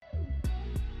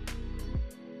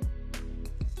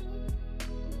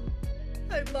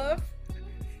I love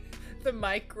the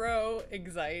micro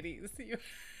anxieties you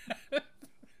have.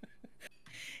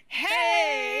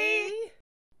 Hey!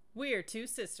 We're two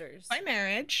sisters By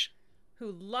marriage. who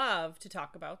love to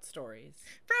talk about stories,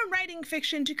 From writing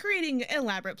fiction to creating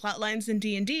elaborate plot lines in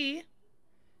D&D,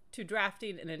 to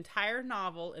drafting an entire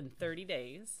novel in 30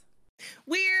 days.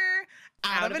 we're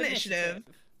out of initiative.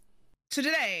 So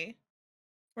today,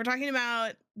 we're talking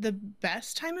about the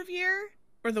best time of year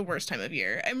or the worst time of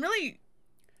year. I'm really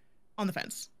on the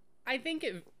fence. I think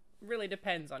it really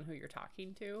depends on who you're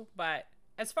talking to, but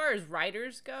as far as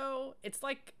writers go, it's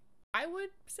like, I would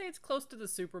say it's close to the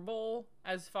Super Bowl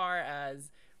as far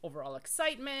as overall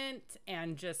excitement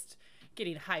and just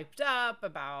getting hyped up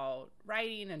about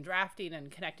writing and drafting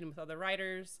and connecting with other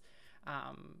writers.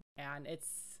 And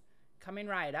it's coming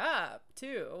right up,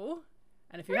 too.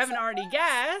 And if you haven't already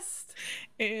guessed,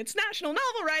 it's National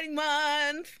Novel Writing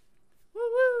Month.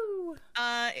 woo-woo!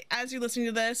 As you're listening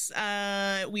to this,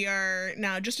 we are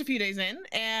now just a few days in,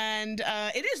 and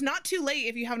it is not too late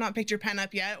if you have not picked your pen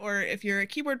up yet, or if you're a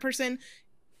keyboard person,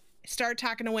 start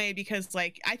tacking away, because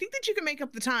like I think that you can make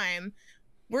up the time.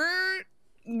 We're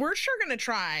sure gonna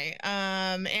try,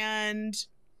 and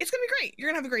it's gonna be great. You're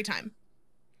gonna have a great time.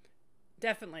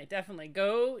 Definitely.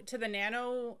 Go to the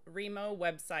NaNoWriMo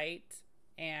website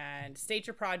and state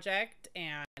your project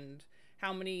and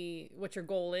what your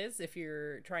goal is. If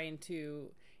you're trying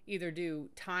to either do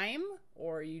time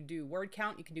or you do word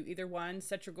count, you can do either one.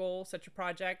 Set your goal, set your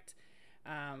project.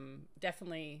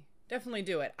 Definitely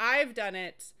do it. I've done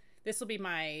it. This will be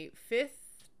my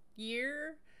 5th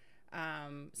year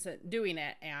doing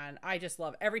it, and I just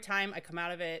love every time I come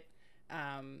out of it.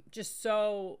 Just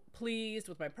so pleased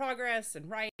with my progress and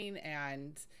writing,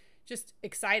 and just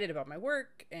excited about my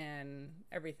work and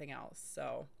everything else.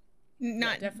 So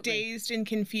not dazed and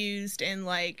confused and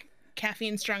like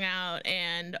caffeine strung out,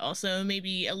 and also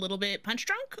maybe a little bit punch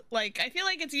drunk. Like I feel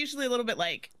like it's usually a little bit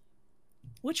like,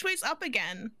 which way's up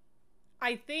again?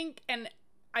 I think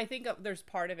there's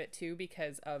part of it too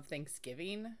because of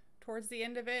Thanksgiving towards the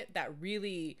end of it, that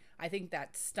really, I think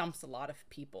that stumps a lot of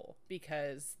people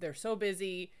because they're so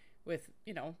busy with,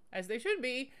 as they should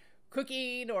be,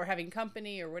 cooking or having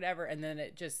company or whatever, and then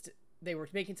they were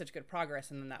making such good progress,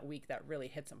 and then that week that really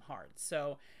hits them hard.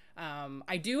 So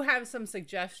I do have some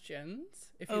suggestions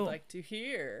if you'd like to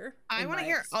hear. I want to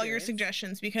hear all your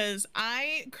suggestions, because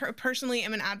I personally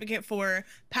am an advocate for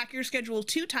pack your schedule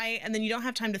too tight, and then you don't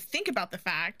have time to think about the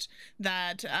fact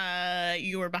that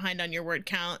you are behind on your word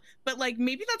count. But like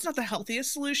maybe that's not the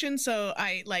healthiest solution. So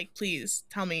please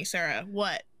tell me, Sarah,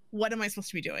 what am I supposed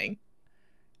to be doing?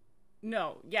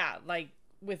 No, yeah, like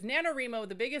with NaNoWriMo,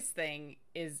 the biggest thing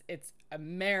is it's a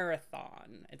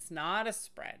marathon. It's not a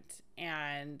sprint.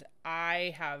 And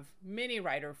I have many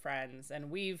writer friends,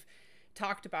 and we've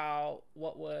talked about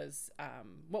what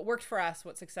worked for us,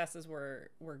 what successes were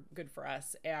good for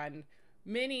us. And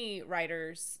many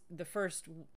writers, the first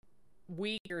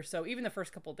week or so, even the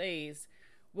first couple days,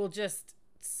 will just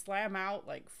slam out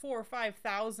like 4,000 or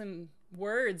 5,000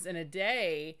 words in a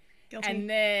day. Guilty. And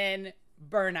then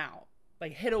burn out,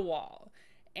 like hit a wall.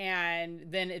 And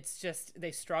then it's just,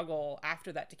 they struggle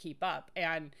after that to keep up.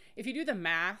 And if you do the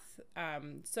math,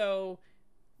 so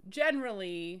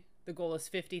generally the goal is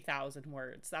 50,000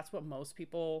 words. That's what most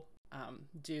people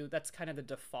do. That's kind of the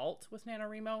default with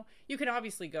NaNoWriMo. You can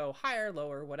obviously go higher,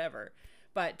 lower, whatever.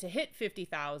 But to hit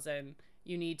 50,000,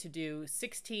 you need to do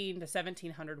 1,600 to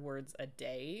 1,700 words a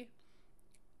day.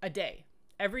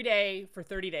 Every day for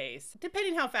 30 days,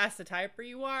 depending how fast a typer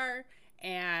you are.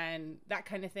 And that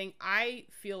kind of thing. I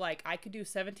feel like I could do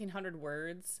 1,700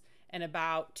 words in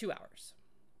about 2 hours.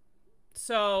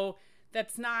 So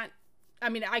that's not,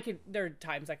 there are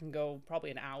times I can go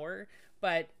probably an hour,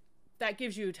 but that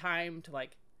gives you time to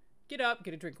like get up,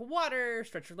 get a drink of water,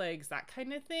 stretch your legs, that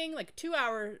kind of thing. Like 2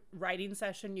 hour writing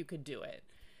session, you could do it.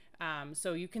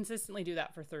 So you consistently do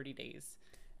that for 30 days.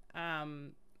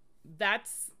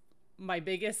 That's my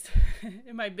biggest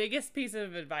piece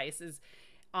of advice is,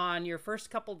 on your first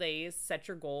couple days, set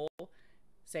your goal,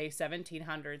 say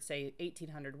 1,700, say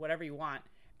 1,800, whatever you want.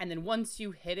 And then once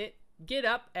you hit it, get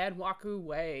up and walk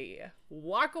away.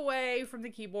 Walk away from the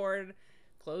keyboard,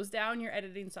 close down your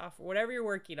editing software, whatever you're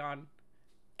working on.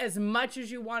 As much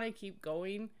as you want to keep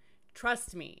going,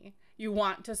 trust me, you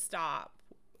want to stop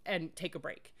and take a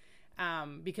break,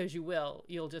 because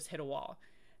you'll just hit a wall.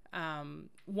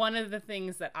 One of the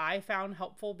things that I found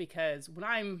helpful, because when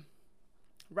I'm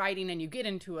writing and you get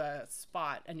into a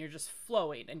spot and you're just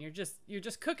flowing and you're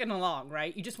just cooking along,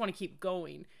 right? You just want to keep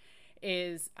going,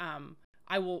 is I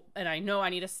know I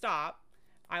need to stop.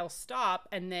 I'll stop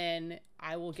and then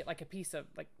I will get like a piece of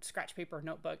like scratch paper or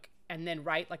notebook and then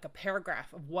write like a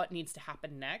paragraph of what needs to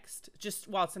happen next, just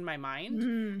while it's in my mind.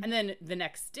 Mm. And then the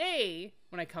next day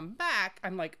when I come back,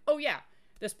 I'm like, oh yeah,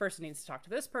 this person needs to talk to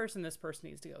this person needs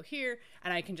to go here,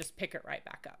 and I can just pick it right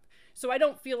back up. So I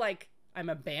don't feel like I'm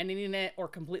abandoning it or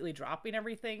completely dropping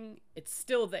everything. It's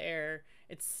still there.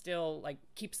 It's still like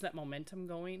keeps that momentum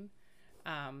going.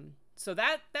 So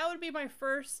that would be my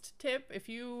first tip. If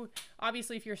you're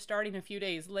starting a few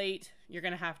days late, you're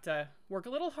gonna have to work a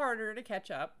little harder to catch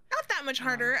up. Not that much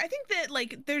harder. I think that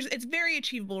like it's very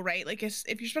achievable, right? Like if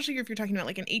you're, especially if you're talking about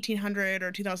like an 1,800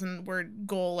 or 2,000 word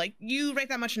goal, like you write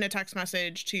that much in a text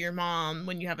message to your mom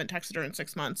when you haven't texted her in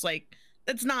 6 months. Like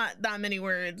that's not that many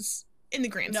words in the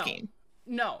grand scheme.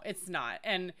 No, it's not.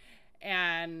 And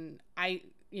I,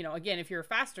 again, if you're a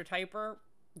faster typer,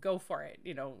 go for it.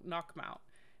 Knock them out.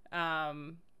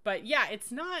 But yeah,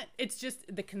 it's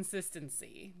just the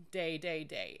consistency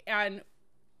day. And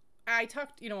I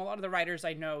talked, a lot of the writers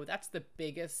I know, that's the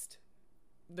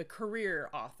career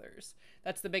authors.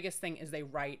 That's the biggest thing is they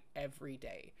write every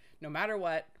day, no matter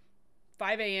what,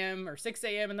 5 a.m. or 6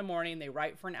 a.m. in the morning, they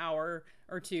write for an hour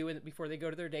or two before they go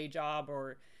to their day job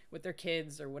or with their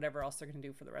kids or whatever else they're going to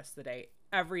do for the rest of the day.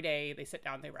 Every day they sit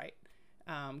down, they write,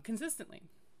 consistently.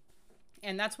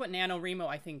 And that's what NaNoWriMo,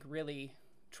 I think, really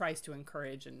tries to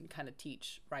encourage and kind of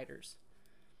teach writers.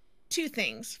 Two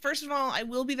things. First of all, I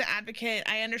will be the advocate.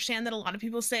 I understand that a lot of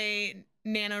people say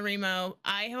NaNoWriMo.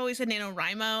 I have always said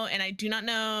NaNoWriMo, and I do not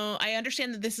know. I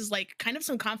understand that this is like kind of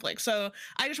some conflict. So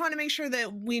I just want to make sure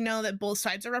that we know that both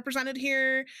sides are represented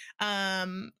here.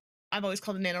 I've always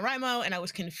called it NaNoWriMo, and I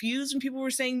was confused when people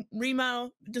were saying Remo.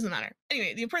 It doesn't matter.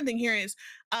 Anyway, the important thing here is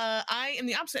I am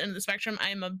the opposite end of the spectrum. I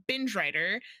am a binge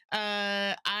writer.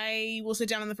 I will sit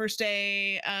down on the first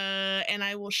day and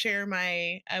I will share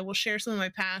some of my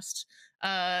past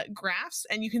graphs,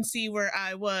 and you can see where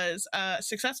I was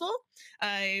successful.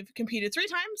 I've competed 3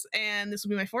 times, and this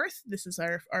will be my 4th. This is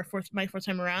my fourth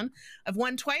time around. I've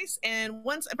won twice, and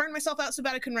once I burned myself out so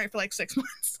bad I couldn't write for like 6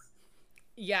 months.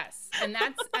 Yes. And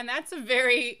that's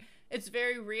it's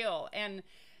very real. And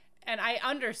I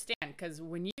understand, because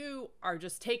when you are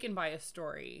just taken by a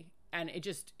story and it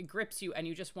grips you and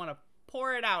you just want to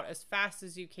pour it out as fast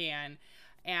as you can.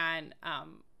 And,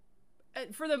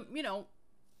 for the,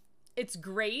 it's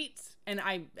great. And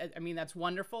I mean, that's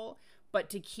wonderful,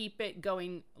 but to keep it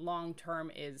going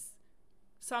long-term is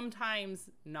sometimes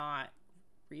not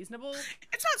reasonable.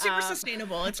 It's not super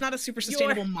sustainable. It's not a super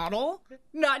sustainable model.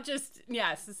 Not just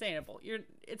sustainable.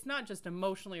 It's not just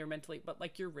emotionally or mentally, but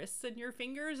like your wrists and your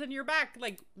fingers and your back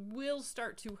like will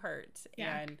start to hurt.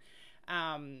 Yeah.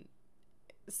 And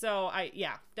so I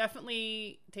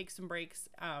definitely take some breaks.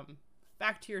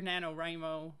 Back to your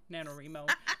NaNoWriMo.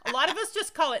 A lot of us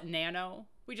just call it nano.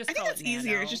 I think it's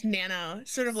easier. It's just nano,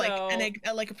 sort of like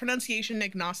a pronunciation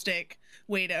agnostic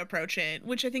way to approach it,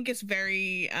 which I think is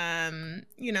very,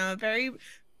 very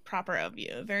proper of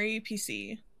you, very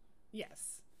PC.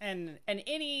 Yes, and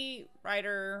any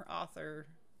writer, author,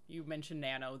 you mentioned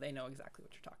nano, they know exactly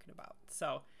what you're talking about.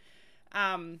 So,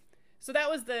 so that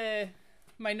was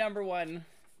my number one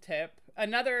tip.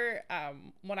 Another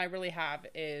one I really have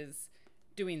is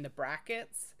doing the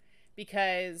brackets,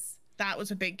 because that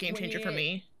was a big game changer for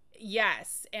me.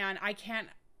 Yes, and I can't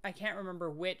remember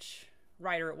which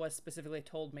writer it was specifically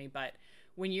told me, but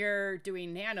when you're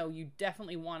doing nano, you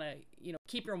definitely want to,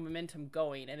 keep your momentum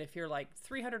going. And if you're like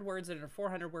 300 words in or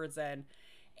 400 words in,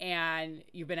 and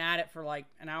you've been at it for like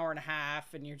an hour and a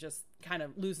half, and you're just kind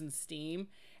of losing steam,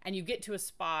 and you get to a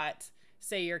spot,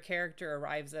 say your character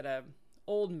arrives at a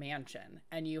old mansion,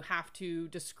 and you have to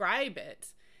describe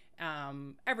it.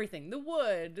 Everything, the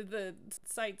wood, the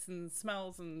sights and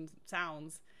smells and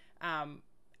sounds,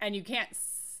 and you can't,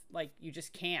 you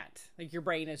just can't, your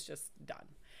brain is just done.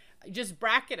 Just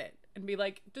bracket it and be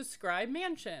like, describe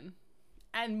mansion,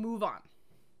 and move on.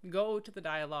 Go to the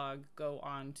dialogue, go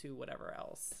on to whatever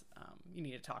else you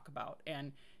need to talk about.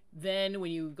 And then when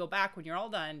you go back, when you're all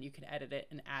done, you can edit it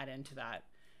and add into that.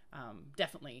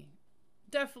 Definitely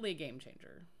a game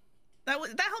changer. That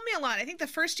helped me a lot. I think the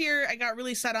first year I got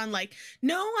really set on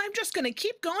no, I'm just going to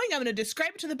keep going. I'm going to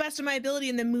describe it to the best of my ability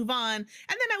and then move on. And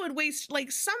then I would waste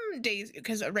some days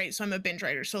because, right, so I'm a binge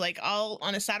writer. So I'll,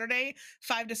 on a Saturday,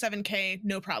 5 to 7K,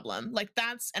 no problem.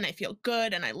 And I feel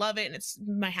good and I love it and it's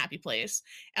my happy place.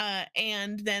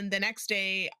 And then the next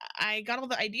day I got all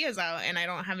the ideas out and I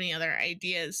don't have any other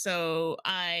ideas. So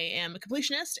I am a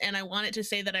completionist and I want it to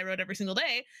say that I wrote every single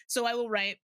day. So I will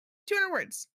write 200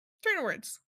 words, 300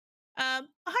 words.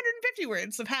 150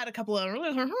 words. I've had a couple of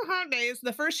really hard days.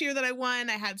 The first year that I won,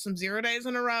 I had some 0 days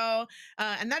in a row,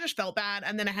 and that just felt bad.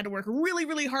 And then I had to work really,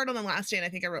 really hard on the last day, and I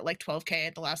think I wrote like 12K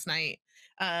at the last night.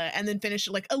 And then finished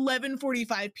at like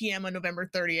 11:45 p.m. on November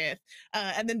 30th,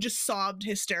 and then just sobbed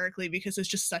hysterically because it's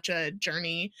just such a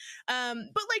journey. But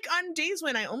like on days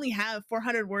when I only have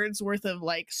 400 words worth of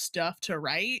like stuff to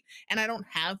write, and I don't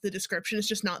have the description, it's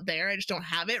just not there. I just don't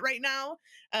have it right now,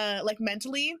 like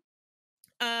mentally.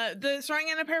 The throwing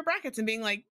in a pair of brackets and being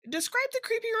like, describe the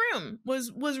creepy room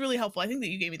was really helpful. I think that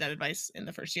you gave me that advice in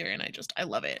the first year, and I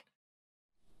love it.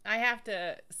 I have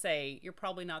to say, you're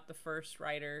probably not the first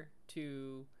writer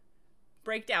to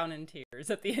break down in tears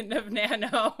at the end of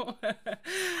Nano.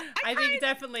 I think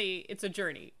definitely it's a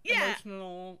journey,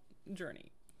 emotional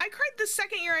journey. I cried the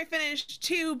second year I finished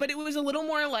too, but it was a little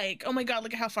more like, oh my God,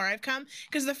 look at how far I've come.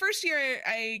 Because the first year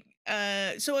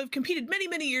so I've competed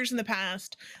many years in the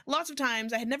past, lots of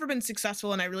times. I had never been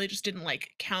successful, and I really just didn't like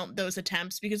count those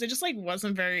attempts because I just like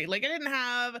wasn't very, like, I didn't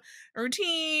have a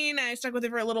routine. I stuck with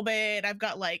it for a little bit. I've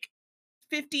got like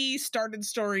 50 started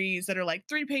stories that are like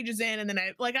 3 pages in, and then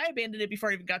I abandoned it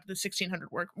before I even got to the 1600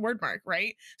 word mark,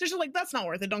 right? So it's just like, that's not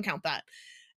worth it, don't count that.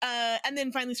 And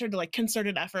then finally started to like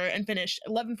concerted effort and finished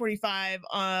 11:45.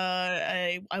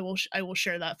 I will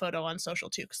share that photo on social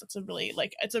too, because that's a really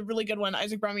like, it's a really good one.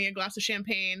 Isaac brought me a glass of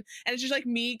champagne, and it's just like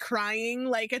me crying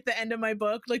like at the end of my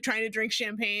book, like trying to drink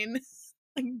champagne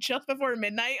like just before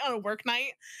midnight on a work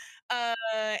night.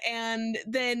 And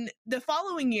then the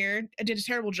following year, I did a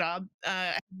terrible job.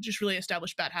 I just really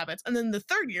established bad habits. And then the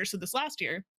third year, so this last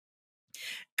year,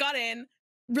 got in,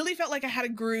 really felt like I had a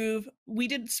groove. We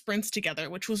did sprints together,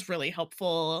 which was really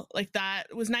helpful. Like,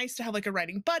 that was nice to have like a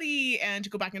writing buddy and to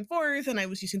go back and forth. And I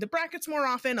was using the brackets more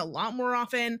often, a lot more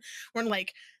often. When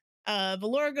like,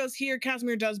 Valora goes here,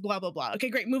 Casimir does blah blah blah. Okay,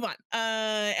 great, move on.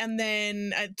 And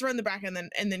then I throw in the bracket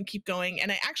and then keep going.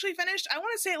 And I actually finished, I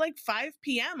want to say, at like 5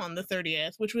 p.m. on the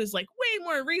 30th, which was like way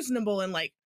more reasonable and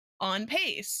like on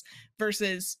pace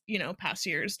versus, you know, past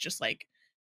years, just like,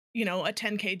 you know, a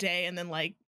 10K day and then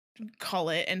like call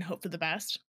it and hope for the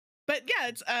best. But yeah,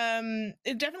 it's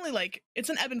it definitely, like, it's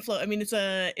an ebb and flow. I mean, it's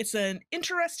an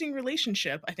interesting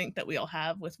relationship, I think, that we all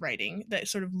have with writing that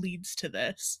sort of leads to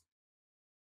this.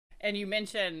 And you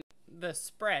mentioned the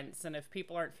sprints, and if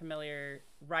people aren't familiar,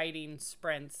 writing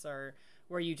sprints are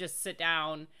where you just sit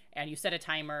down and you set a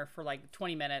timer for like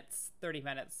 20 minutes, 30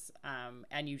 minutes,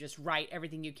 and you just write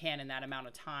everything you can in that amount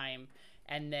of time,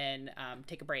 and then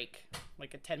take a break,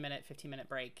 like a 10-minute, 15-minute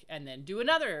break, and then do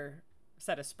another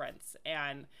set of sprints.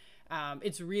 And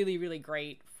it's really, really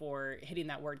great for hitting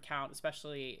that word count,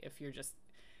 especially if you're just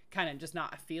kind of just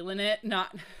not feeling it,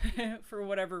 not for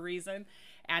whatever reason.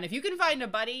 And if you can find a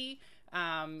buddy,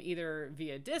 either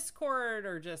via Discord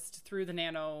or just through the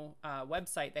Nano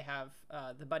website, they have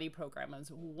the buddy program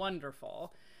is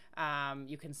wonderful.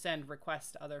 You can send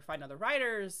requests to find other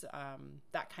writers,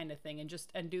 that kind of thing,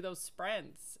 and do those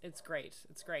sprints. It's great.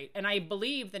 It's great. And I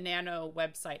believe the Nano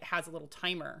website has a little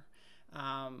timer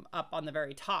up on the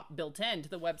very top built into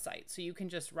the website, so you can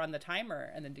just run the timer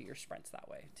and then do your sprints that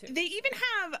way too. They even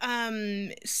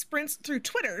have sprints through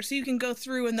Twitter, so you can go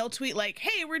through and they'll tweet like,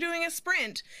 hey, we're doing a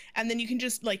sprint, and then you can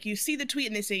just like, you see the tweet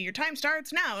and they say your time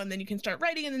starts now, and then you can start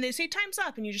writing, and then they say time's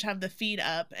up, and you just have the feed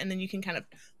up, and then you can kind of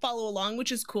follow along,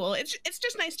 which is cool. It's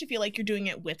just nice to feel like you're doing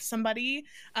it with somebody.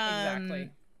 Exactly.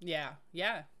 Yeah.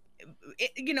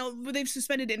 You know, they've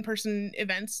suspended in-person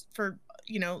events for,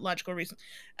 you know, logical reasons,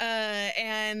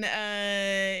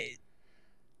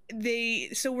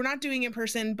 so we're not doing in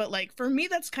person, but like for me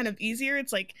that's kind of easier.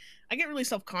 It's like I get really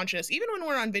self-conscious even when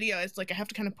we're on video. It's like I have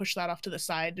to kind of push that off to the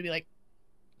side to be like,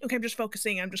 okay, I'm just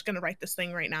focusing, I'm just gonna write this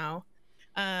thing right now.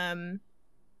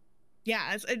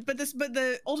 Yeah,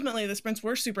 ultimately the sprints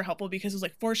were super helpful because it's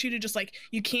like force you to just like,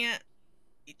 you can't,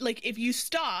 like, if you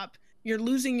stop, you're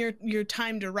losing your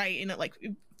time to write, and it, like,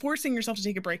 forcing yourself to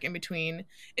take a break in between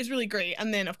is really great.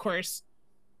 And then of course,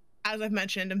 as I've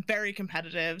mentioned, I'm very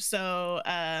competitive, so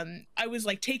I was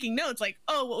like taking notes, like,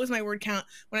 oh, what was my word count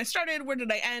when I started, where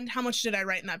did I end, how much did I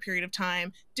write in that period of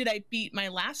time, did I beat my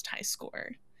last high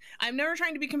score? I'm never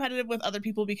trying to be competitive with other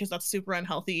people because that's super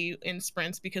unhealthy in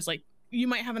sprints, because like you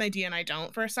might have an idea and I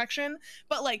don't for a section,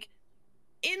 but like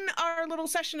in our little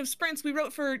session of sprints, we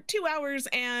wrote for 2 hours,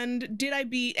 and did I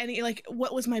beat any, like,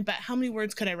 what was my bet? How many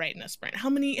words could I write in a sprint? How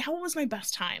was my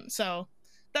best time? So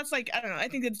that's like, I don't know. I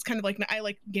think it's kind of like, I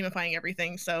like gamifying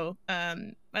everything. So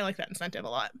I like that incentive a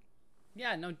lot.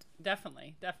 Yeah, no,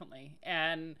 definitely.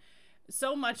 And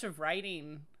so much of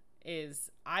writing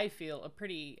is, I feel, a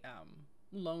pretty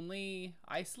lonely,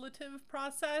 isolative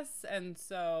process. And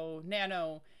so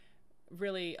Nano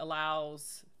really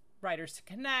allows writers to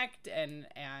connect and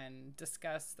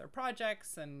discuss their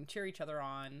projects and cheer each other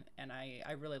on. And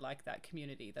I really like that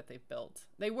community that they've built.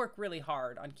 They work really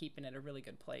hard on keeping it a really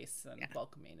good place and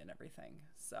welcoming and everything.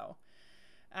 So,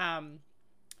 and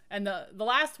the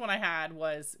last one I had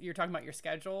was, you're talking about your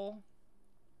schedule.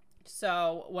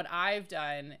 So what I've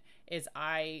done is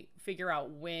I figure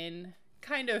out when,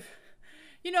 kind of,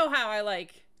 you know how I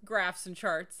like graphs and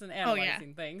charts and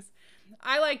analyzing things.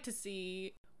 I like to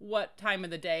see what time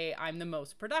of the day I'm the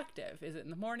most productive. Is it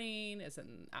in the morning? Is it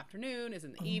in the afternoon? Is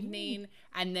it in the evening?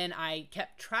 And then I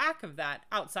kept track of that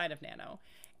outside of Nano.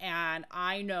 And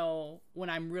I know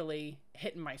when I'm really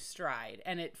hitting my stride.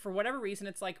 And it, for whatever reason,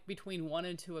 it's like between 1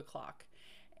 and 2 o'clock.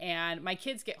 And my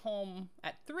kids get home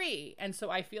at 3. And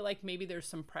so I feel like maybe there's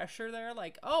some pressure there.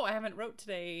 Like, oh, I haven't wrote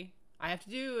today. I have to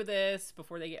do this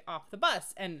before they get off the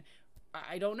bus. And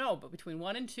I don't know, but between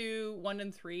 1 and 2, 1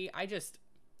 and 3, I just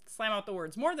slam out the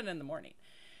words more than in the morning.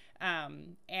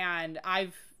 And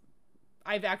I've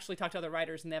actually talked to other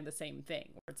writers and they have the same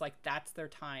thing, where it's like, that's their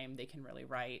time. They can really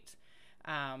write.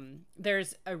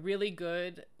 There's a really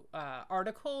good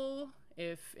article,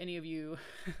 if any of you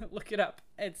look it up.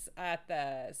 It's at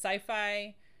the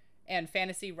Sci-Fi and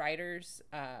Fantasy Writers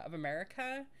of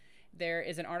America. There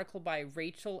is an article by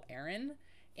Rachel Aaron,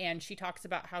 and she talks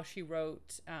about how she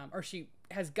wrote, or she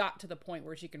has got to the point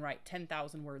where she can write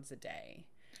 10,000 words a day.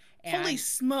 And holy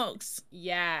smokes.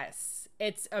 Yes,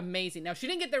 it's amazing. Now, she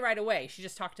didn't get there right away. She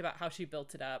just talked about how she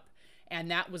built it up. And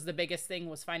that was the biggest thing,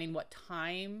 was finding what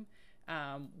time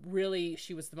really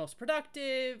she was the most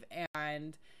productive.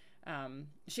 And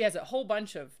she has a whole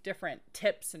bunch of different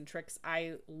tips and tricks.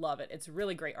 I love it. It's a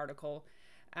really great article.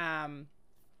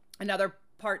 Another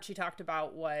part she talked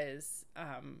about was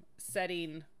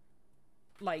setting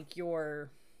like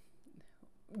your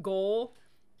goal,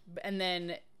 and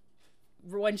then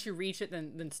once you reach it,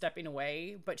 then stepping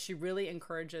away. But she really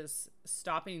encourages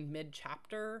stopping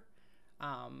mid-chapter,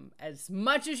 as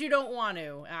much as you don't want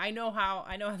to. I know how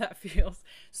that feels.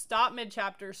 Stop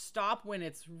mid-chapter. Stop when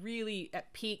it's really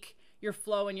at peak, your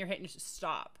flow and you're hitting. Just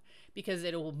stop, because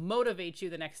it will motivate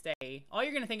you the next day. All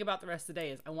you're going to think about the rest of the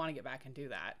day is, I want to get back and do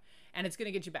that. And it's going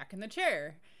to get you back in the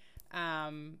chair.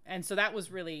 And so that was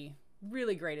really,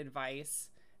 really great advice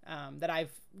that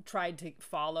I've tried to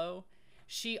follow.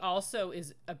 She also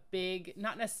is a big,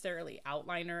 not necessarily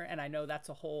outliner, and I know that's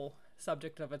a whole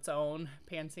subject of its own,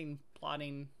 pantsing,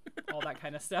 plotting, all that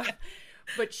kind of stuff.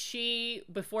 But she,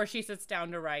 before she sits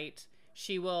down to write,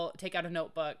 she will take out a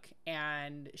notebook,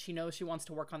 and she knows she wants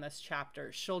to work on this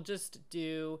chapter. She'll just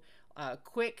do a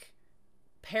quick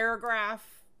paragraph,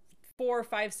 4 or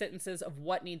 5 sentences of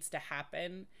what needs to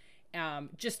happen,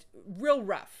 just real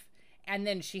rough. And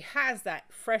then she has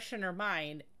that fresh in her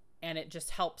mind, and it just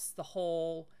helps the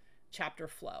whole chapter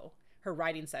flow. Her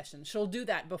writing session, she'll do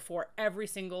that before every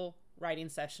single writing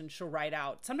session. She'll write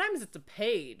out, sometimes it's a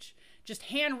page, just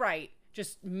handwrite,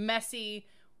 just messy,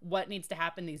 what needs to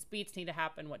happen, these beats need to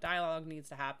happen, what dialogue needs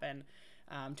to happen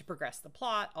to progress the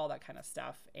plot, all that kind of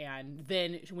stuff. And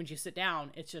then when you sit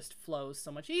down, it just flows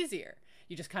so much easier.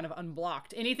 You just kind of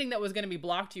unblocked anything that was going to be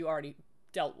blocked, you already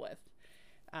dealt with.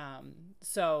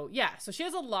 So she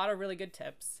has a lot of really good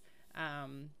tips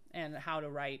and how to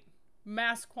write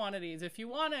mass quantities if you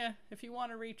want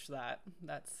to reach that.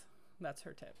 That's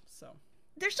her tip. So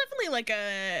there's definitely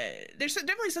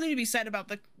definitely something to be said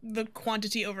about the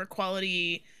quantity over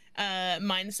quality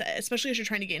mindset, especially as you're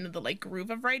trying to get into the groove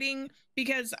of writing,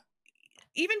 because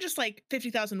even just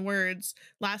 50,000 words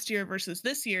last year versus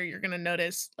this year, you're going to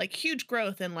notice huge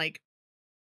growth in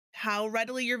how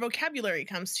readily your vocabulary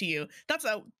comes to you. That's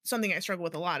something I struggle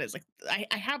with a lot, is I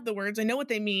have the words, I know what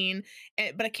they mean,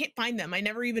 but I can't find them. I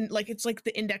never even it's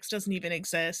the index doesn't even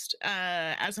exist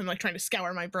as I'm trying to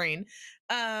scour my brain.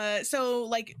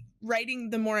 So writing,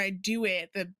 the more I do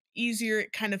it, the easier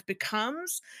it kind of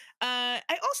becomes. I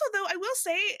also, though, I will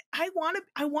say, I want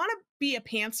to be a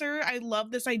pantser. I love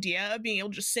this idea of being able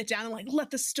to just sit down and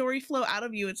let the story flow out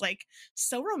of you. It's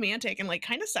so romantic and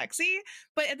kind of sexy,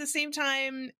 but at the same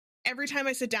time, every time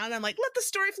I sit down, I'm let the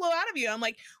story flow out of you. I'm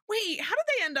wait, how did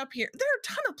they end up here? There are a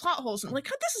ton of plot holes. And I'm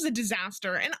this is a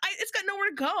disaster. And it's got nowhere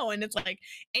to go. And it's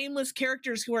aimless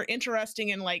characters who are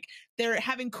interesting, and they're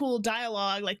having cool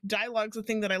dialogue. Dialogue's the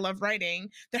thing that I love writing.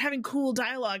 They're having cool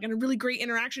dialogue and a really great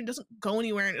interaction. It doesn't go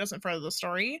anywhere and it doesn't further the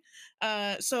story.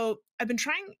 So I've been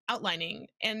trying outlining,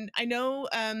 and I know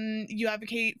you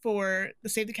advocate for the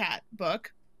Save the Cat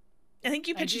book. I think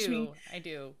you pitched it to me. I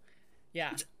do.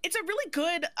 Yeah. It's a really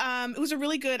good, it was a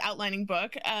really good outlining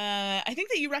book. I think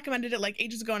that you recommended it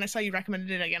ages ago, and I saw you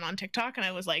recommended it again on TikTok, and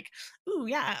I was ooh,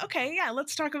 yeah, okay, yeah,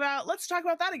 let's talk about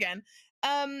that again.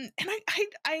 And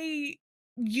I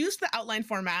used the outline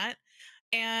format,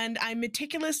 and I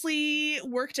meticulously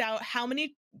worked out how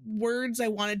many words I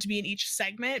wanted to be in each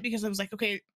segment, because I was like,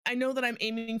 okay, I know that I'm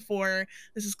aiming for,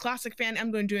 this is classic fan.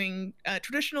 I'm going doing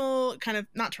traditional, kind of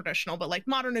not traditional, but like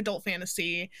modern adult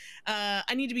fantasy.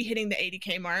 I need to be hitting the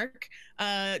 80K mark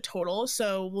total.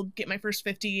 So we'll get my first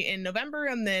 50 in November,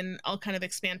 and then I'll kind of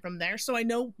expand from there. So I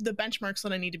know the benchmarks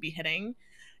that I need to be hitting.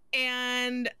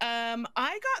 And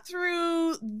I got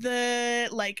through the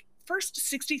like first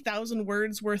 60,000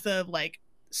 words worth of like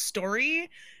story.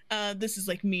 This is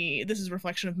like me. This is a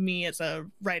reflection of me as a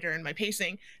writer and my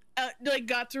pacing. Like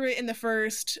got through it in the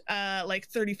first like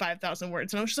 35,000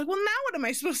 words, and I was just like, well, now what am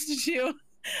I supposed to do?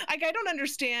 Like, I don't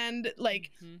understand.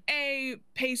 Like, A,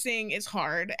 pacing is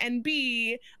hard, and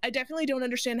B, I definitely don't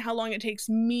understand how long it takes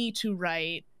me to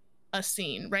write a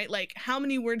scene. Right? Like, how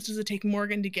many words does it take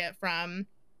Morgan to get from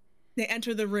they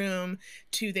enter the room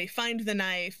to they find the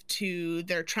knife to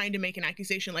they're trying to make an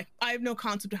accusation? Like, I have no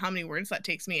concept of how many words that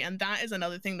takes me, and that is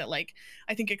another thing that like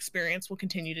I think experience will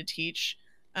continue to teach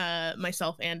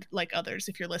myself and like others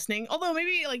if you're listening. Although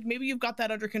maybe you've got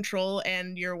that under control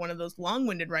and you're one of those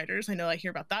long-winded writers. I know I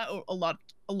hear about that a lot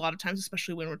of times,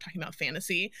 especially when we're talking about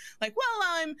fantasy. Like, well,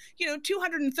 I'm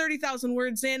 230,000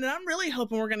 words in, and I'm really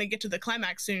hoping we're gonna get to the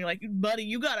climax soon. You're like, buddy,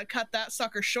 you gotta cut that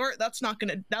sucker short. That's not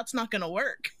gonna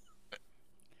work.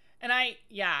 And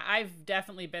I've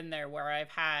definitely been there where I've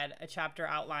had a chapter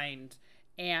outlined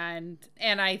and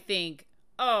I think,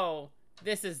 oh,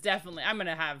 this is definitely, I'm going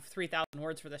to have 3,000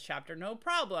 words for this chapter, no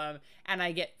problem. And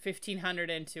I get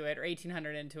 1,500 into it or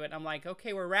 1,800 into it. And I'm like,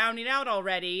 okay, we're rounding out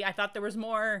already. I thought there was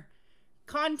more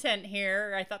content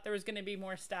here. I thought there was going to be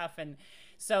more stuff. And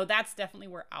so that's definitely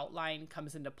where outline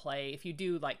comes into play. If you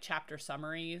do like chapter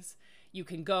summaries, you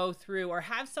can go through or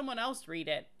have someone else read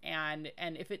it. And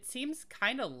if it seems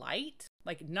kind of light,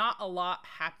 like not a lot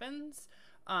happens,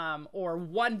 or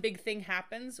one big thing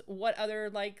happens, what other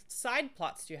like side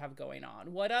plots do you have going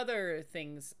on? What other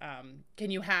things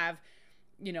can you have,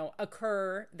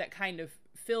 occur that kind of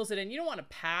fills it in? You don't want to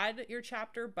pad your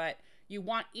chapter, but you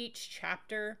want each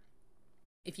chapter,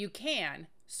 if you can,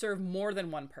 serve more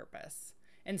than one purpose.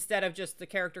 Instead of just the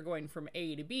character going from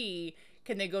A to B,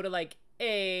 can they go to like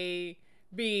A,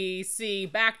 B, C,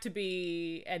 back to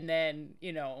B, and then,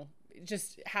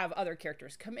 just have other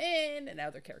characters come in and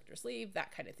other characters leave,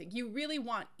 that kind of thing. You really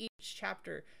want each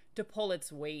chapter to pull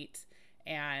its weight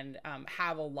and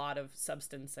have a lot of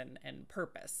substance and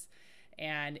purpose.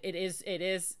 And it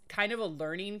is kind of a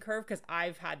learning curve, because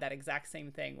I've had that exact same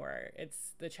thing where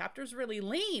the chapter's really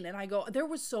lean and I go, there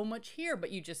was so much here, but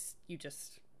you just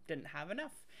didn't have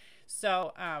enough.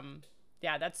 So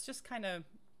that's just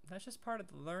part of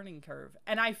the learning curve.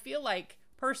 And I feel like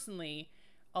personally,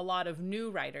 a lot of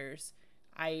new writers,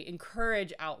 I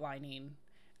encourage outlining.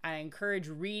 I encourage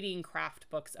reading craft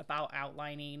books about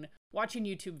outlining, watching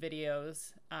YouTube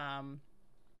videos,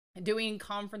 doing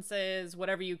conferences,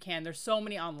 whatever you can. There's so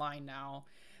many online now,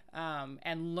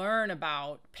 and learn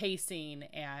about pacing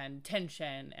and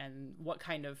tension and what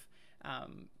kind of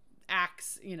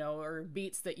acts, or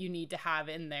beats that you need to have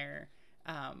in there.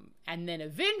 And then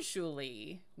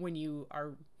eventually, when you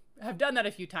have done that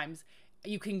a few times,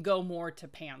 you can go more to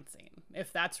pantsing,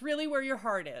 if that's really where your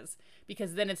heart is,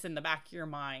 because then it's in the back of your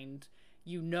mind.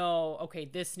 Okay,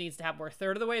 this needs to happen. We're a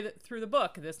third of the way through the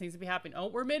book. This needs to be happening. Oh,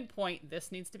 we're midpoint.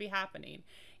 This needs to be happening.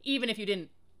 Even if you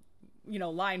didn't,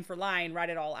 line for line,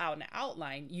 write it all out in an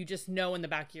outline, you just know in the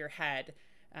back of your head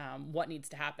what needs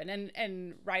to happen.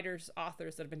 And writers,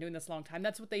 authors that have been doing this a long time,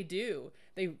 that's what they do.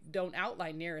 They don't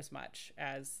outline near as much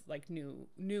as like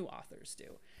new authors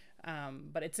do.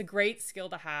 But it's a great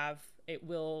skill to have. It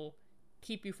will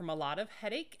keep you from a lot of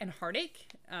headache and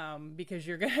heartache, because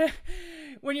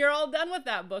when you're all done with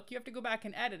that book, you have to go back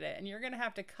and edit it, and you're going to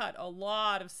have to cut a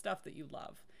lot of stuff that you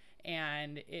love.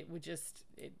 And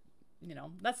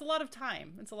that's a lot of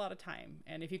time. It's a lot of time.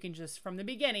 And if you can just from the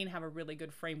beginning have a really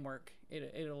good framework,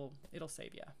 it'll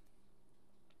save you.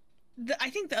 I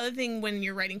think the other thing when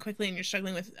you're writing quickly and you're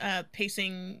struggling with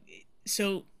pacing,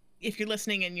 so if you're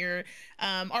listening and you're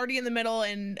already in the middle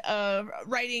and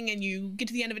writing, and you get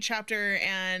to the end of a chapter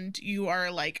and you are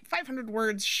like 500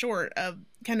 words short of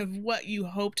kind of what you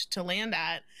hoped to land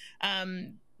at,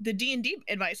 the D&D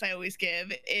advice I always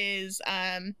give is,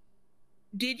 how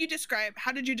did you describe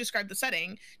the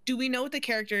setting? Do we know what the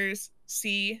characters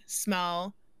see,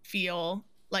 smell, feel?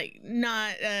 Like,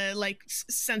 not like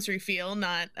sensory feel,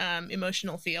 not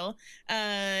emotional feel.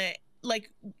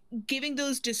 Like, giving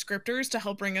those descriptors to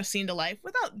help bring a scene to life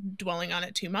without dwelling on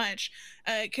it too much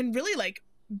can really like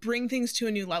bring things to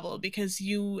a new level, because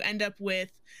you end up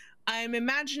with I'm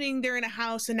imagining they're in a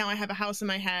house, and now I have a house in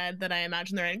my head that I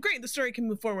imagine they're in. Great, the story can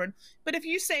move forward. But if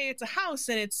you say it's a house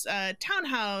and it's a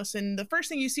townhouse, and the first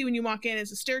thing you see when you walk in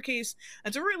is a staircase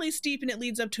that's really steep and it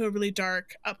leads up to a really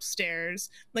dark upstairs,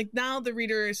 like now the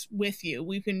reader is with you.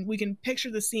 We can picture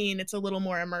the scene. It's a little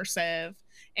more immersive,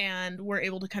 and we're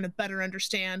able to kind of better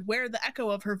understand where the echo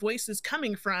of her voice is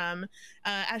coming from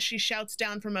as she shouts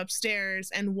down from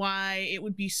upstairs, and why it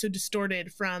would be so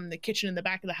distorted from the kitchen in the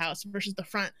back of the house versus the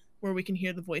front, where we can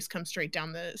hear the voice come straight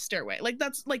down the stairway. Like,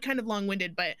 that's like kind of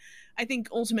long-winded, but I think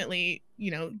ultimately,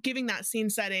 giving that scene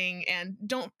setting, and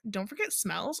don't forget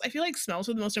smells. I feel like smells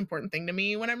are the most important thing to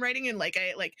me when I'm writing, and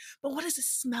but what does it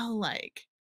smell like?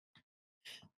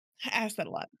 I ask that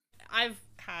a lot. I've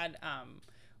had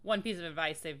one piece of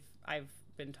advice I've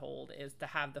been told is to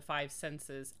have the five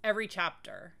senses every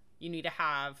chapter. You need to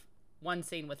have one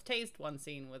scene with taste, one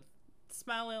scene with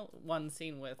smell, one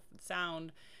scene with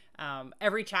sound,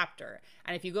 every chapter.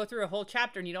 And if you go through a whole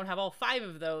chapter and you don't have all five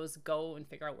of those, go and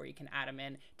figure out where you can add them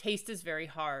in. Taste is very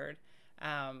hard.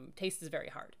 But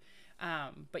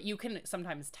you can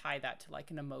sometimes tie that to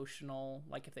like an emotional,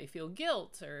 like if they feel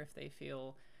guilt or if they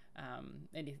feel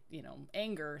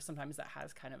anger, sometimes that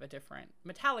has kind of a different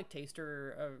metallic taste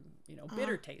or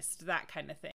bitter taste, that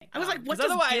kind of thing. I was like, what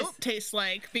does guilt taste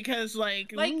like? Because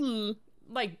like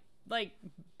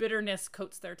bitterness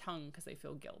coats their tongue because they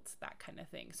feel guilt, that kind of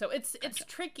thing. So it's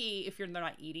tricky if they're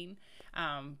not eating,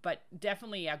 but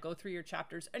definitely go through your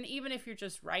chapters. And even if you're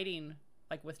just writing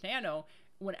like with Nano,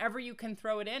 whenever you can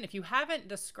throw it in, if you haven't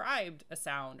described a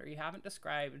sound or you haven't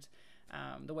described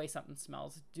the way something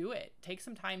smells, do it. Take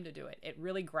some time to do it. It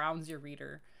really grounds your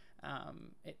reader.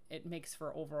 It makes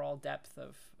for overall depth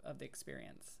of the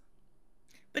experience.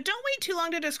 But don't wait too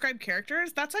long to describe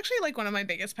characters. That's actually like one of my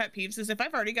biggest pet peeves, is if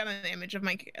I've already got an image of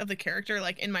the character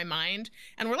like in my mind,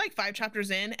 and we're like 5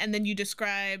 chapters in, and then you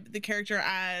describe the character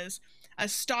as a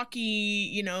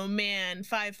stocky, man,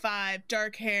 5'5",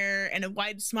 dark hair, and a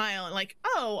wide smile, and like,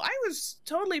 oh, I was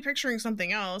totally picturing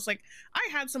something else. Like, I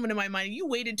had someone in my mind. You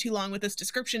waited too long with this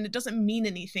description. It doesn't mean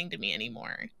anything to me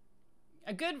anymore.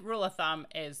 A good rule of thumb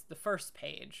is the first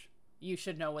page. You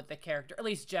should know what the character, at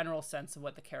least general sense of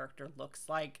what the character looks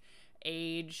like,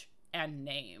 age, and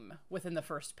name within the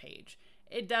first page.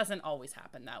 It doesn't always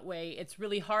happen that way. It's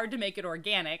really hard to make it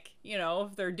organic.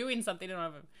 If they're doing something, they don't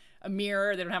have a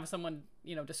mirror, they don't have someone,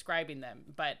 describing them.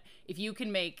 But if you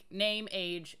can make name,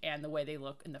 age, and the way they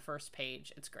look in the first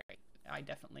page, it's great. I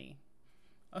definitely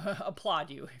applaud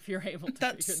you if you're able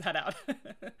to figure that out.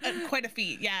 Quite a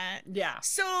feat, yeah. Yeah.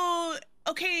 So,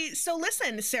 okay, so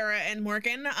listen, Sarah and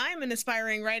Morgan, I'm an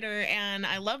aspiring writer, and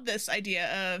I love this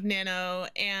idea of Nano,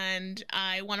 and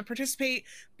I want to participate,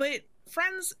 but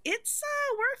friends, it's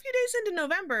we're a few days into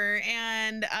November,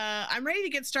 and I'm ready to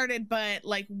get started, but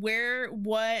like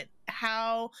what's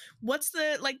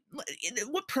the, like,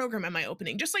 what program am I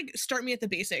opening? Just like start me at the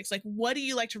basics. Like, what do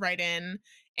you like to write in,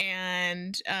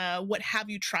 and what have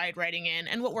you tried writing in,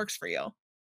 and what works for you?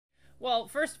 Well,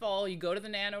 first of all, you go to the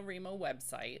NaNoWriMo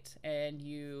website and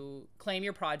you claim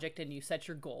your project and you set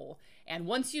your goal. And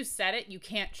once you set it, you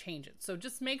can't change it. So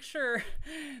just make sure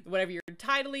whatever you're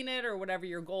titling it or whatever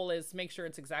your goal is, make sure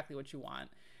it's exactly what you want.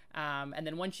 And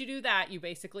then once you do that, you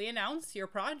basically announce your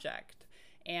project.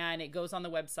 And it goes on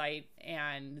the website,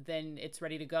 and then it's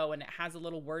ready to go. And it has a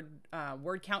little word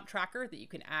count tracker that you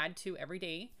can add to every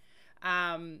day.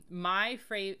 My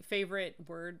favorite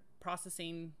word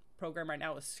processing program right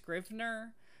now is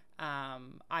Scrivener.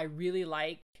 I really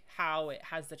like how it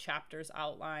has the chapters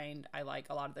outlined. I like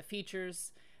a lot of the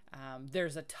features.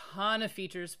 There's a ton of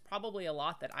features, probably a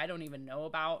lot that I don't even know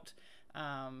about.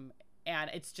 And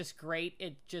it's just great.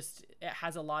 It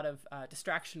has a lot of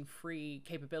distraction-free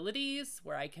capabilities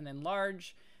where I can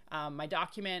enlarge my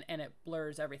document, and it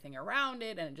blurs everything around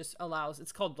it, and it just allows,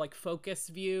 it's called like focus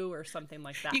view or something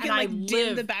like that. You can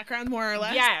dim the background more or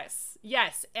less.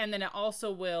 Yes. And then it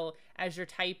also will, as you're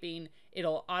typing,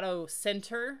 it'll auto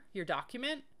center your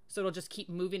document. So it'll just keep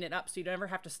moving it up, so you don't ever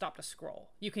have to stop to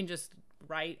scroll. You can just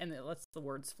write, and it lets the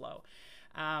words flow.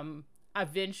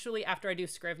 Eventually, after I do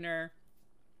Scrivener,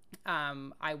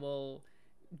 I will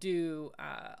do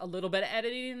a little bit of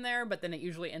editing in there, but then it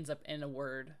usually ends up in a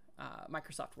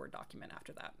Microsoft Word document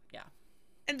after that. Yeah.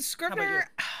 And Scrivener,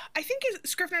 I think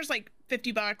Scrivener's like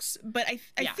 $50, but I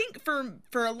think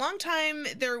for a long time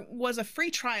there was a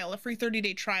free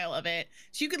 30-day trial of it.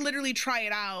 So you could literally try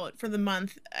it out for the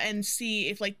month and see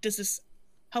if like, does this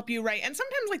help you write? And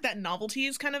sometimes like that novelty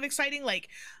is kind of exciting. Like,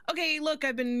 okay, look,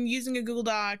 I've been using a Google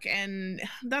Doc and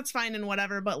that's fine and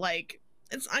whatever, but like,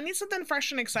 I need something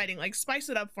fresh and exciting. Like, spice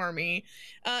it up for me,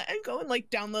 and go and like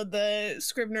download the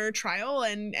Scrivener trial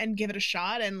and give it a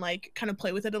shot and like kind of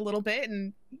play with it a little bit,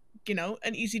 and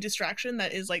an easy distraction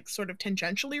that is like sort of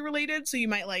tangentially related. So you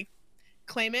might like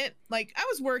claim it like I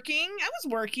was working, I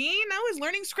was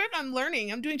learning script, I'm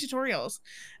doing tutorials.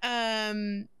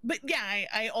 But yeah,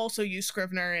 I also use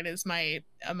Scrivener. It is my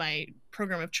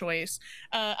program of choice.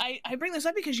 I bring this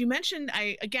up because you mentioned,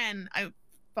 I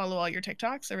follow all your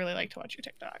TikToks. I really like to watch your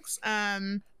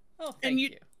TikToks. Oh, and you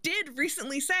did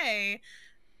recently say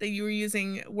that you were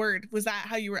using Word. Was that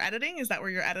how you were editing? Is that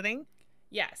where you're editing?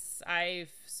 Yes,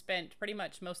 I've spent pretty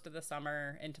much most of the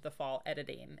summer into the fall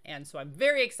editing, and so I'm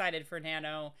very excited for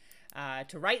Nano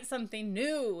to write something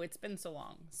new. It's been so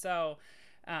long. So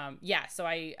so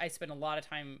I spend a lot of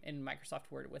time in Microsoft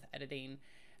Word with editing,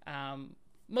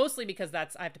 mostly because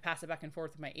I have to pass it back and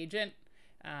forth with my agent,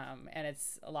 and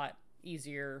it's a lot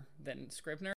easier than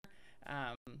Scrivener.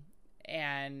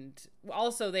 And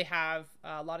also they have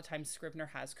a lot of times Scrivener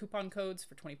has coupon codes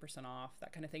for 20% off,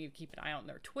 that kind of thing. You keep an eye out on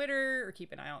their Twitter or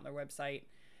keep an eye out on their website.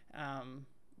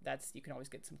 You can always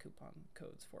get some coupon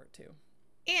codes for it too.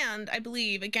 And I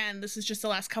believe, again, this is just the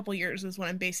last couple years is what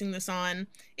I'm basing this on.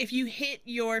 If you hit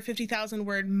your 50,000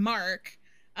 word mark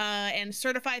and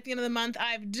certify at the end of the month,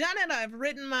 I've done it, I've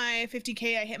written my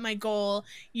 50K, I hit my goal,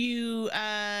 you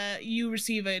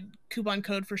receive a coupon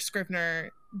code for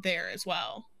Scrivener there as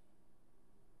well.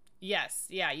 Yes,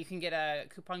 yeah, you can get a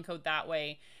coupon code that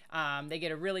way. You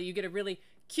get a really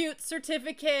cute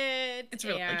certificate. It's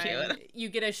really cute. You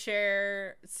get to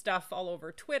share stuff all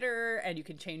over Twitter, and you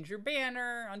can change your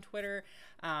banner on Twitter.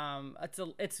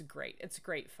 It's great. It's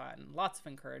great fun. Lots of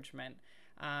encouragement.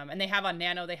 And they have on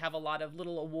Nano, they have a lot of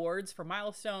little awards for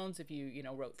milestones. If you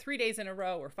wrote 3 days in a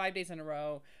row or 5 days in a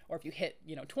row, or if you hit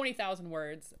 20,000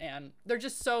 words, and they're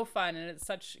just so fun, and it's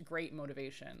such great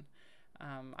motivation.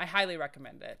 I highly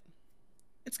recommend it.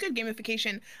 It's good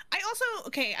gamification.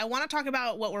 I want to talk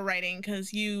about what we're writing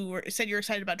because you said you're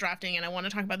excited about drafting, and I want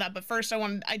to talk about that. But first,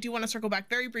 I do want to circle back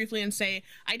very briefly and say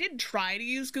I did try to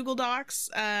use Google Docs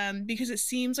because it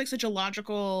seems like such a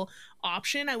logical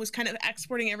option. I was kind of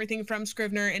exporting everything from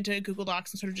Scrivener into Google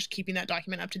Docs and sort of just keeping that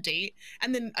document up to date.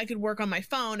 And then I could work on my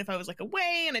phone if I was like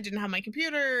away and I didn't have my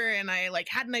computer and I like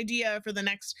had an idea for the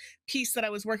next piece that I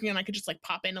was working on. I could just like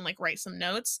pop in and like write some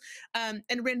notes, and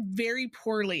ran very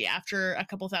poorly after a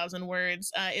couple thousand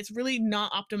words. It's really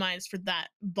not optimized for that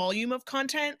volume of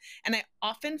content. And I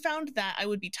often found that I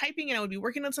would be typing and I would be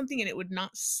working on something and it would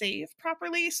not save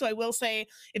properly. So I will say,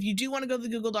 if you do want to go the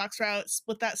Google Docs route,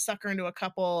 split that sucker into a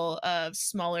couple of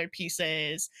smaller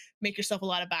pieces, make yourself a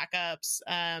lot of backups.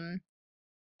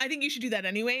 I think you should do that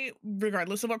anyway,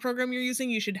 regardless of what program you're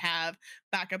using. You should have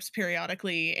backups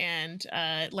periodically and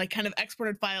like kind of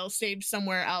exported files saved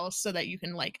somewhere else so that you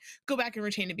can like go back and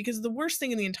retain it. Because the worst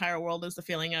thing in the entire world is the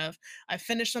feeling of I've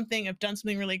finished something, I've done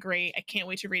something really great, I can't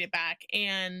wait to read it back,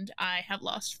 and I have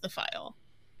lost the file.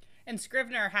 And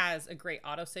Scrivener has a great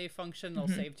autosave function. They'll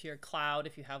save to your cloud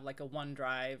if you have like a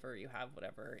OneDrive or you have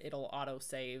whatever. It'll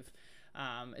autosave.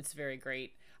 It's very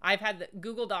great. I've had the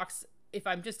Google Docs, if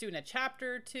I'm just doing a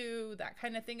chapter or two, that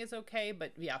kind of thing is okay.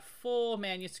 But yeah, full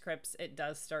manuscripts, it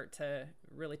does start to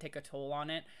really take a toll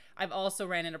on it. I've also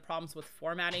ran into problems with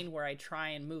formatting where I try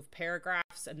and move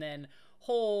paragraphs and then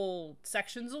whole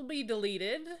sections will be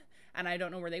deleted and I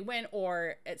don't know where they went,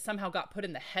 or it somehow got put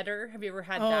in the header. Have you ever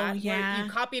had that? Yeah. Where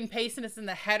you copy and paste and it's in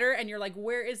the header and you're like,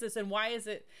 where is this and why is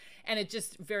it? And it's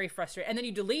just very frustrating. And then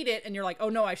you delete it and you're like, oh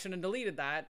no, I shouldn't have deleted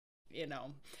that,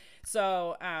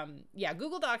 So,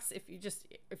 Google Docs,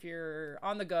 if you're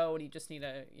on the go and you just need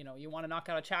you want to knock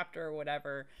out a chapter or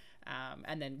whatever,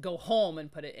 and then go home and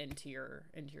put it into your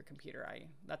computer,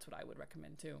 that's what I would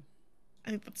recommend too. I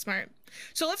think that's smart.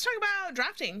 So let's talk about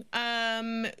drafting.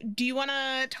 Do you want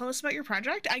to tell us about your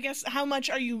project? I guess, how much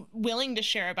are you willing to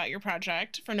share about your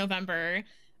project for November?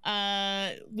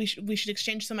 We should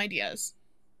exchange some ideas.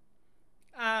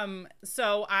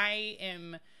 So I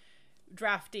am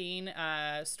drafting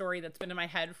a story that's been in my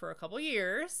head for a couple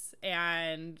years,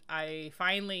 and I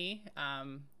finally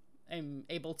am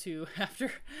able to,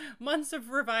 after months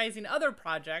of revising other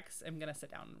projects, I'm gonna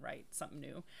sit down and write something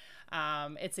new.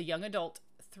 It's a young adult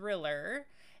thriller,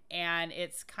 and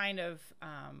it's kind of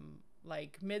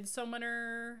like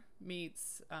Midsommar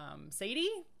meets Sadie.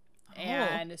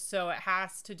 And so it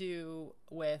has to do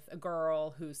with a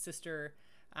girl whose sister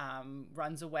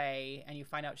runs away, and you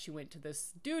find out she went to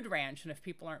this dude ranch. And if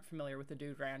people aren't familiar with the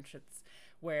dude ranch, it's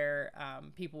where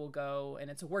people will go, and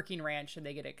it's a working ranch, and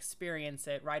they get to experience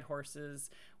it, ride horses,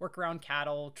 work around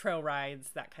cattle, trail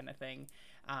rides, that kind of thing.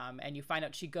 And you find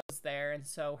out she goes there, and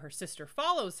so her sister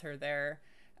follows her there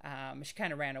She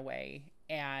kind of ran away,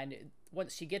 and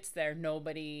once she gets there,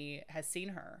 nobody has seen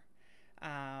her.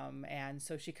 And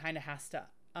so she kind of has to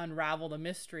unravel the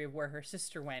mystery of where her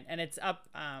sister went. And it's up,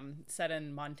 set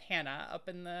in Montana, up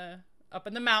in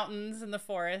the mountains and the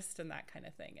forest and that kind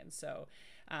of thing. And so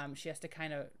she has to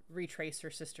kind of retrace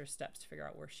her sister's steps to figure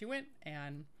out where she went.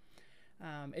 And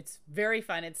it's very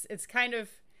fun. It's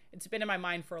been in my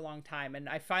mind for a long time. And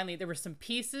there were some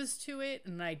pieces to it,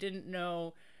 and I didn't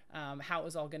know how it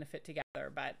was all going to fit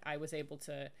together, but I was able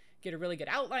to get a really good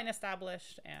outline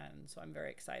established. And so I'm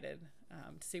very excited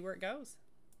to see where it goes.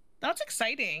 That's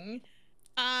exciting.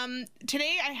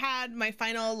 Today I had my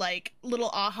final like little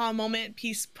aha moment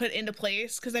piece put into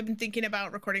place, because I've been thinking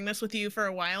about recording this with you for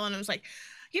a while, and I was like,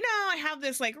 I have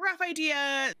this like rough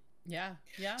idea. Yeah.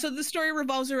 So the story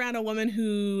revolves around a woman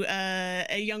who,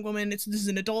 a young woman, this is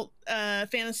an adult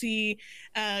fantasy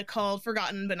called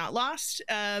Forgotten But Not Lost,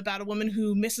 about a woman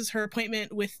who misses her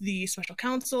appointment with the special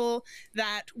counsel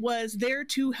that was there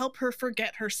to help her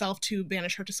forget herself, to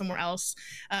banish her to somewhere else.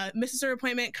 Misses her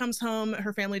appointment, comes home,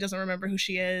 her family doesn't remember who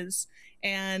she is,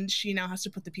 and she now has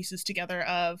to put the pieces together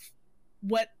of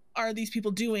what are these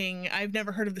people doing? I've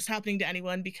never heard of this happening to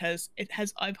anyone, because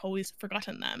I've always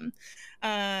forgotten them.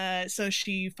 So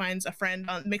she finds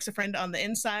makes a friend on the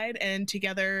inside, and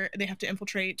together they have to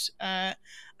infiltrate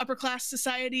upper class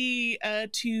society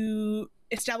to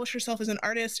establish herself as an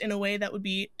artist in a way that would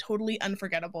be totally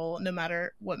unforgettable, no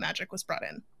matter what magic was brought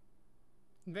in.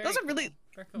 Those are really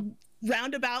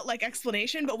roundabout like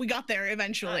explanation, but we got there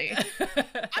eventually.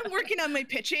 I'm working on my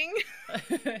pitching.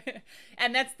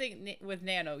 And that's the with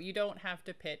Nano, you don't have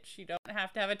to pitch, you don't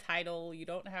have to have a title, you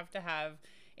don't have to have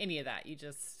any of that. You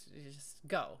just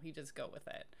go with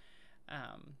it.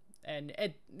 And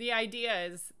the idea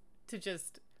is to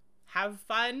just have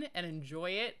fun and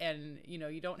enjoy it, and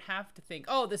you don't have to think,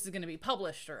 oh, this is going to be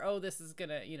published, or oh, this is going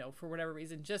to, for whatever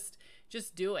reason, just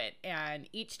do it. And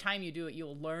each time you do it,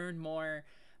 you'll learn more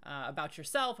about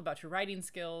yourself, about your writing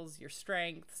skills, your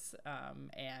strengths,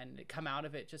 and come out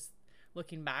of it just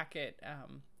looking back at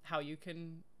how you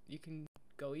can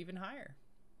go even higher.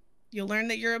 You'll learn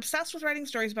that you're obsessed with writing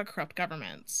stories about corrupt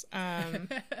governments.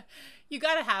 You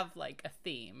gotta have like a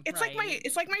theme. It's right?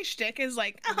 like my shtick is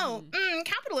like,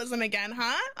 capitalism again,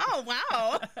 huh? Oh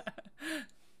wow.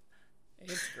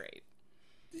 It's great.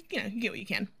 You get what you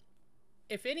can.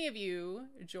 If any of you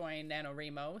join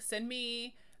NaNoWriMo, send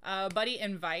me a buddy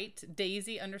invite,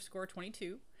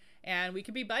 Daisy_22, and we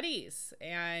could be buddies,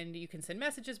 and you can send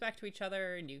messages back to each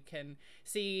other, and you can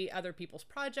see other people's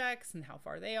projects and how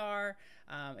far they are.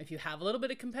 If you have a little bit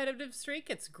of competitive streak,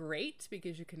 it's great,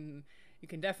 because you can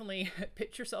definitely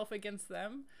pitch yourself against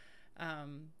them.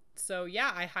 So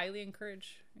yeah, I highly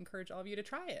encourage all of you to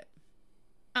try it.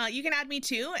 You can add me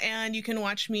too, and you can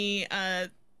watch me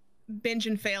binge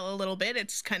and fail a little bit.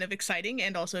 It's kind of exciting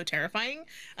and also terrifying.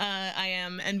 I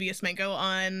am Envious Mango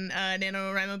on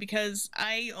NaNoWriMo, because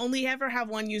I only ever have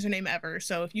one username ever.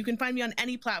 So if you can find me on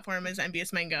any platform as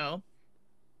Envious Mango.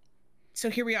 So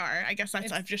here we are. I guess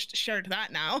I've just shared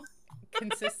that now.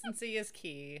 Consistency is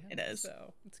key. It is.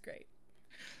 So it's great.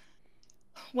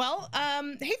 Well,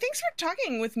 hey, thanks for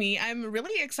talking with me. I'm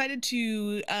really excited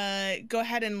to go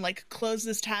ahead and like close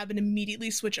this tab and immediately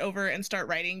switch over and start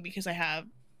writing, because I have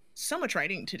so much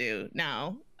writing to do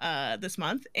now this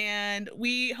month, and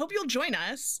we hope you'll join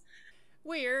us.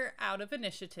 We're out of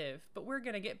initiative, but we're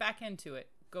gonna get back into it.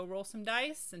 Go roll some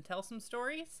dice and tell some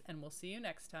stories, and we'll see you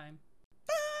next time.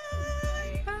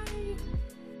 Bye. Bye.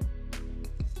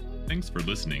 Thanks for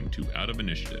listening to Out of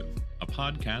Initiative, a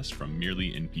podcast from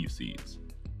Merely NPCs.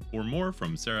 For more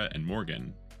from Sarah and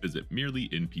Morgan, visit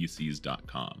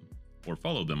merelynpcs.com or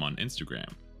follow them on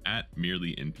Instagram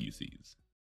 @merelynpcs.